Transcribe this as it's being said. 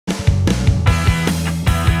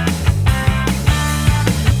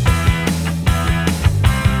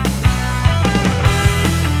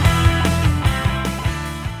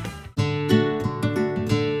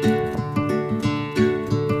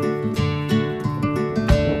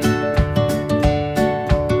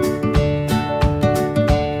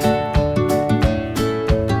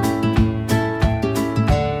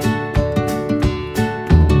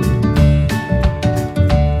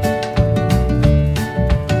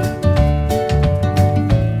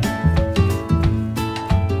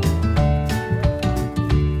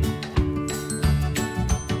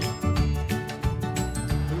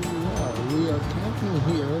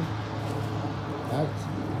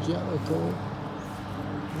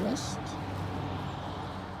rest.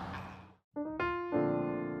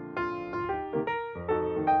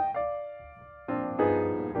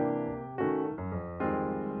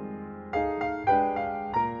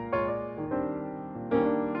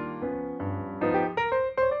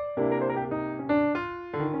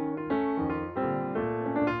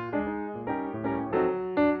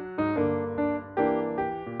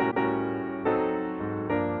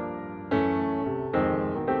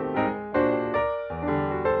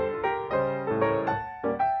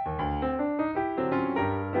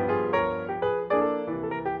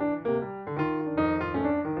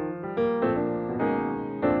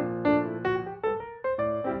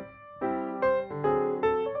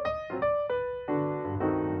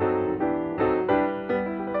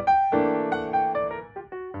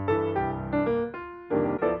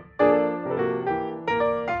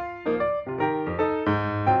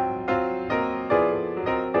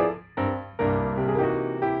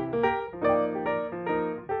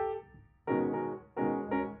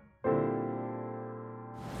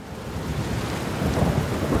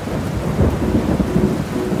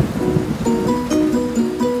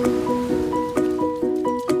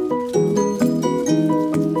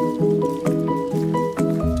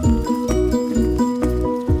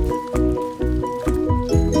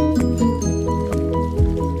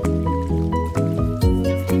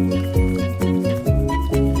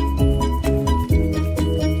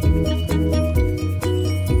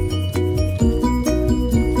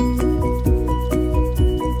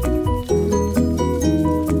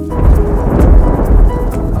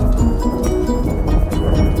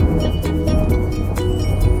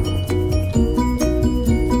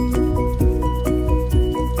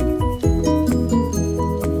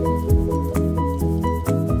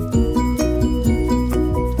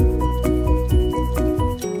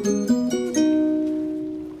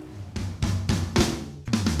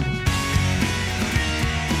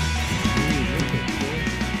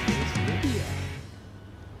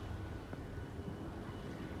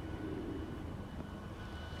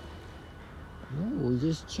 We're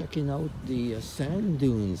just checking out the sand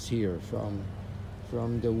dunes here from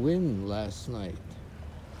the wind last night.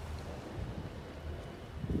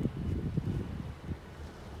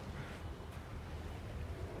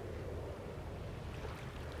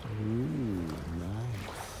 Ooh,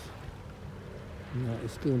 nice. Now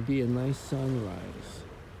it's going to be a nice sunrise.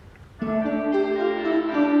 Hi,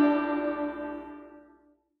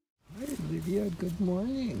 Lydia. Good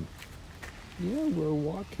morning. Yeah, we're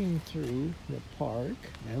walking through the park,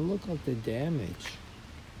 and look at the damage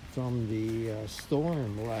from the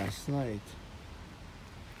storm last night.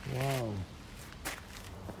 Wow.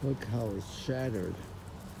 Look how it's shattered,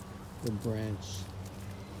 the branch.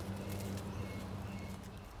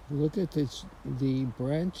 Look at the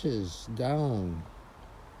branches down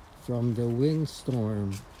from the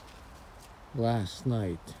windstorm last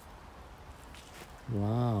night.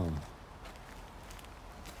 Wow.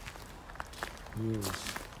 Here's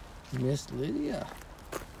Miss Lydia.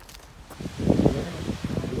 Yeah.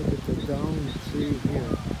 Look at the downed tree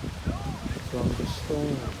here from the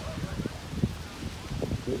storm.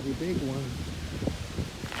 Pretty big one.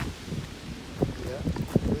 Yeah,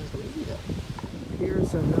 there's Lydia.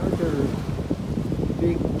 Here's another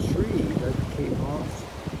big tree that came off.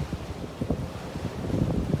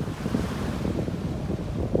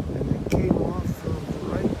 And it came off from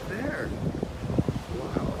right there.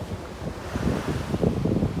 Wow.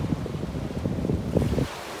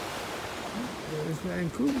 There's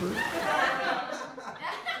Vancouver.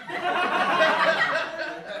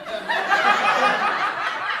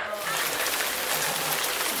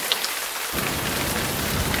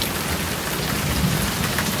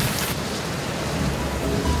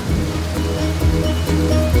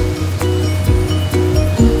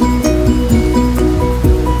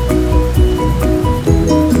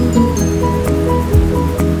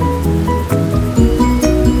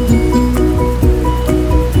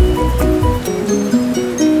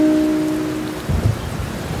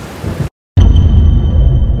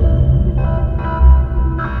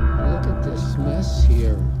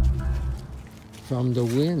 From the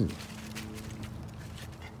wind.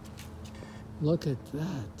 Look at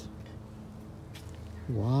that.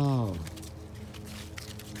 Wow.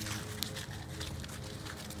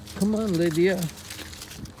 Come on, Lydia.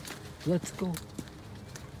 Let's go.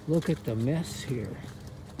 Look at the mess here.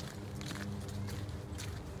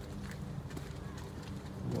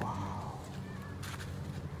 Wow.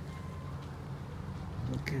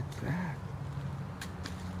 Look at that.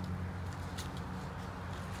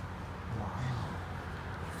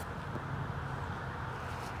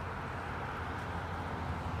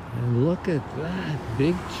 And look Look at that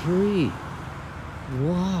big tree.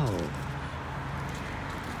 Wow.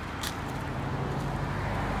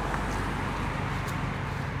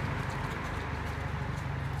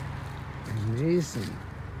 Amazing.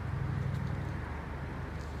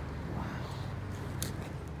 Wow.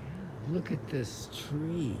 Look at this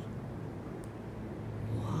tree.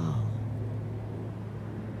 Wow.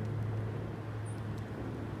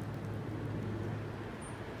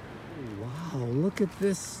 Wow, look at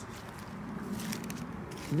this.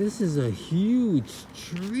 This is a huge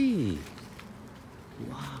tree.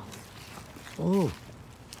 Wow. Oh,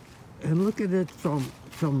 and look at it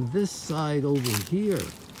from this side over here.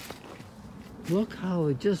 Look how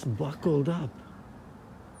it just buckled up.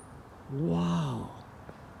 Wow.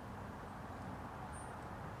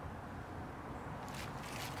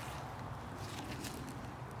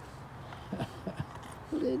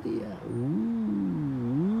 Lydia. Ooh.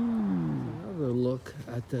 Another look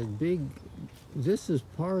at that big, this is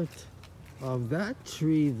part of that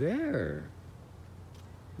tree there.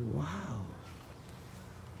 Wow.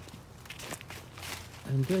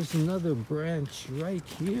 And there's another branch right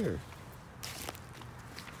here.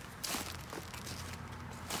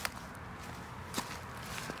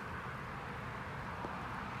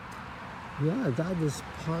 Yeah, that is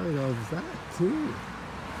part of that too.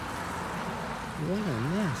 What a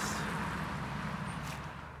mess.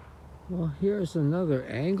 Well, here's another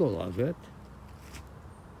angle of it.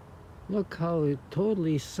 Look how it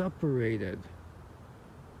totally separated.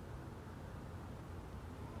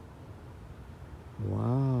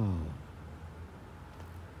 Wow.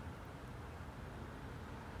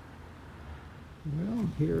 Well,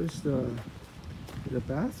 here's the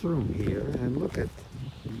bathroom here, and look at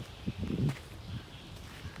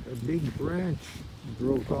a big branch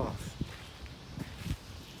broke off.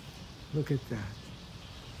 Look at that.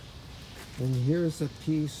 And here's a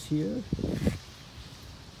piece here.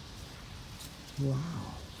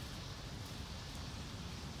 Wow.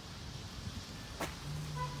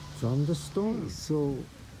 From the storm. So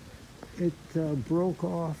it broke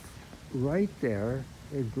off right there.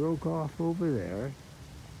 It broke off over there.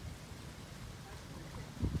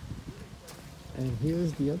 And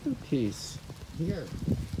here's the other piece here.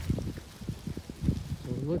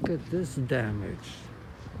 So look at this damage.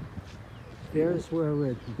 There's where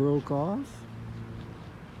it broke off.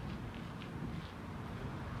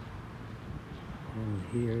 And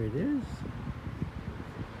here it is.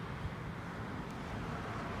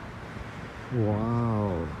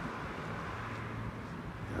 Wow.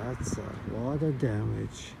 That's a lot of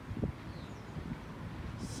damage.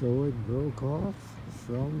 So it broke off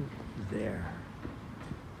from there.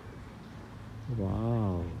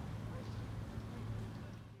 Wow.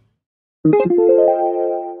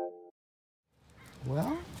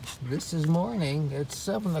 Well, this is morning. It's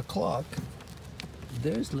 7 o'clock.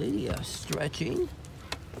 There's Lydia stretching.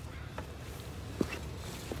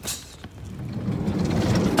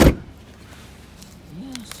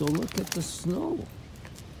 Yeah, so look at the snow.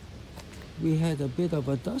 We had a bit of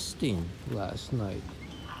a dusting last night.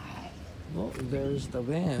 Oh, there's the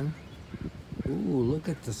van. Ooh, look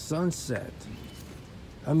at the sunset.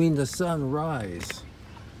 I mean the sunrise.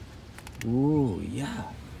 Ooh, yeah.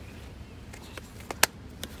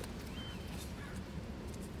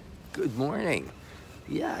 Good morning.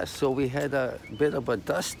 Yeah, so we had a bit of a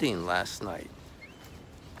dusting last night.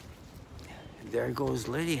 There goes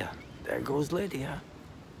Lydia. There goes Lydia.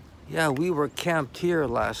 Yeah, we were camped here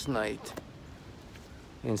last night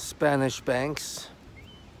in Spanish Banks.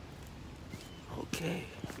 Okay,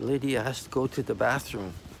 Lydia has to go to the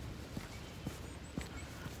bathroom.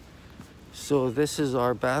 So this is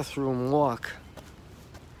our bathroom walk.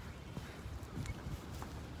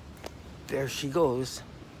 There she goes.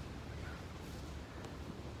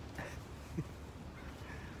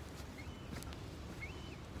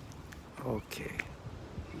 Okay,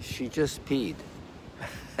 she just peed.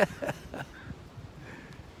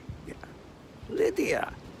 Yeah.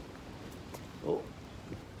 Lydia. Oh,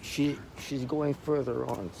 she's going further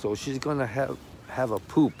on, so she's gonna have a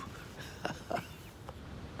poop.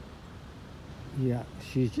 Yeah,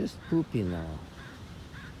 she's just pooping now.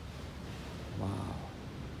 Wow.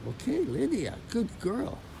 Okay, Lydia, good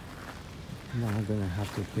girl. Now I'm gonna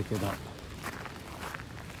have to pick it up.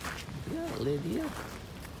 Yeah, Lydia.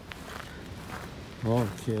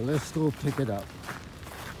 Okay, let's go pick it up.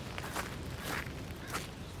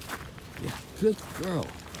 Yeah, good girl.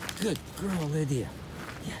 Good girl, Lydia.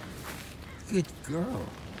 Yeah, good girl.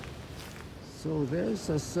 So there's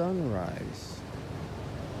a sunrise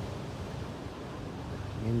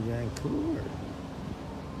in Vancouver.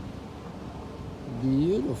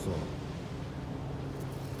 Beautiful.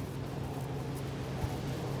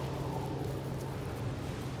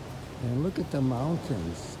 And look at the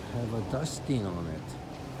mountains, have a dusting on it.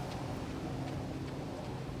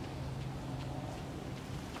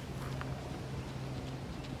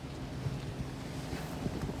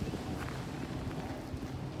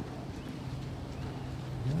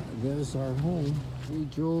 Yeah, there's our home. We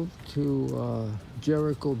drove to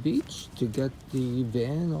Jericho Beach to get the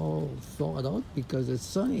van all thawed out because it's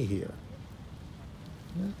sunny here.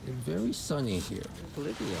 Yeah, it's very sunny here.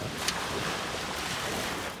 Lydia.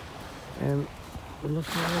 And look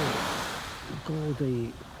all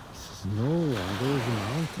the snow on those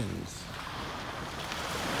mountains.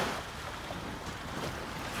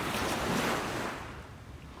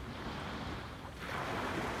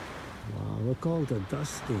 Wow, look all the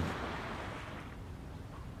dusting.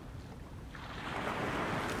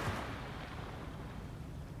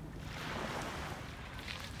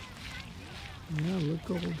 Yeah,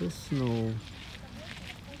 look all the snow.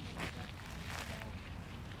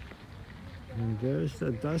 And there's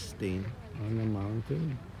the dusting on the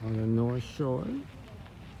mountain, on the north shore.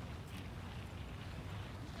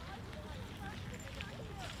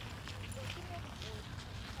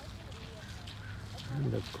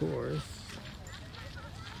 And of course,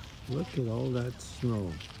 look at all that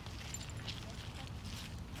snow.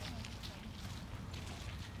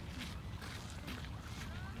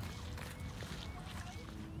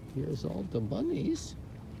 Here's all the bunnies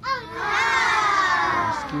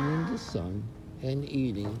basking in the sun and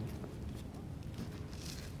eating.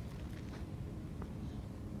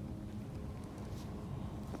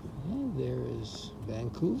 And there is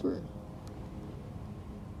Vancouver.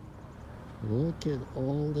 Look at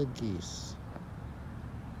all the geese.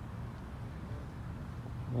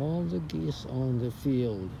 All the geese on the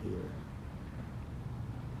field here.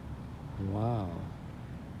 Wow.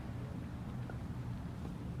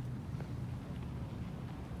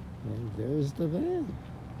 And there's the van.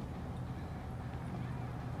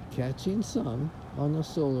 Catching sun on a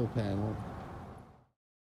solar panel.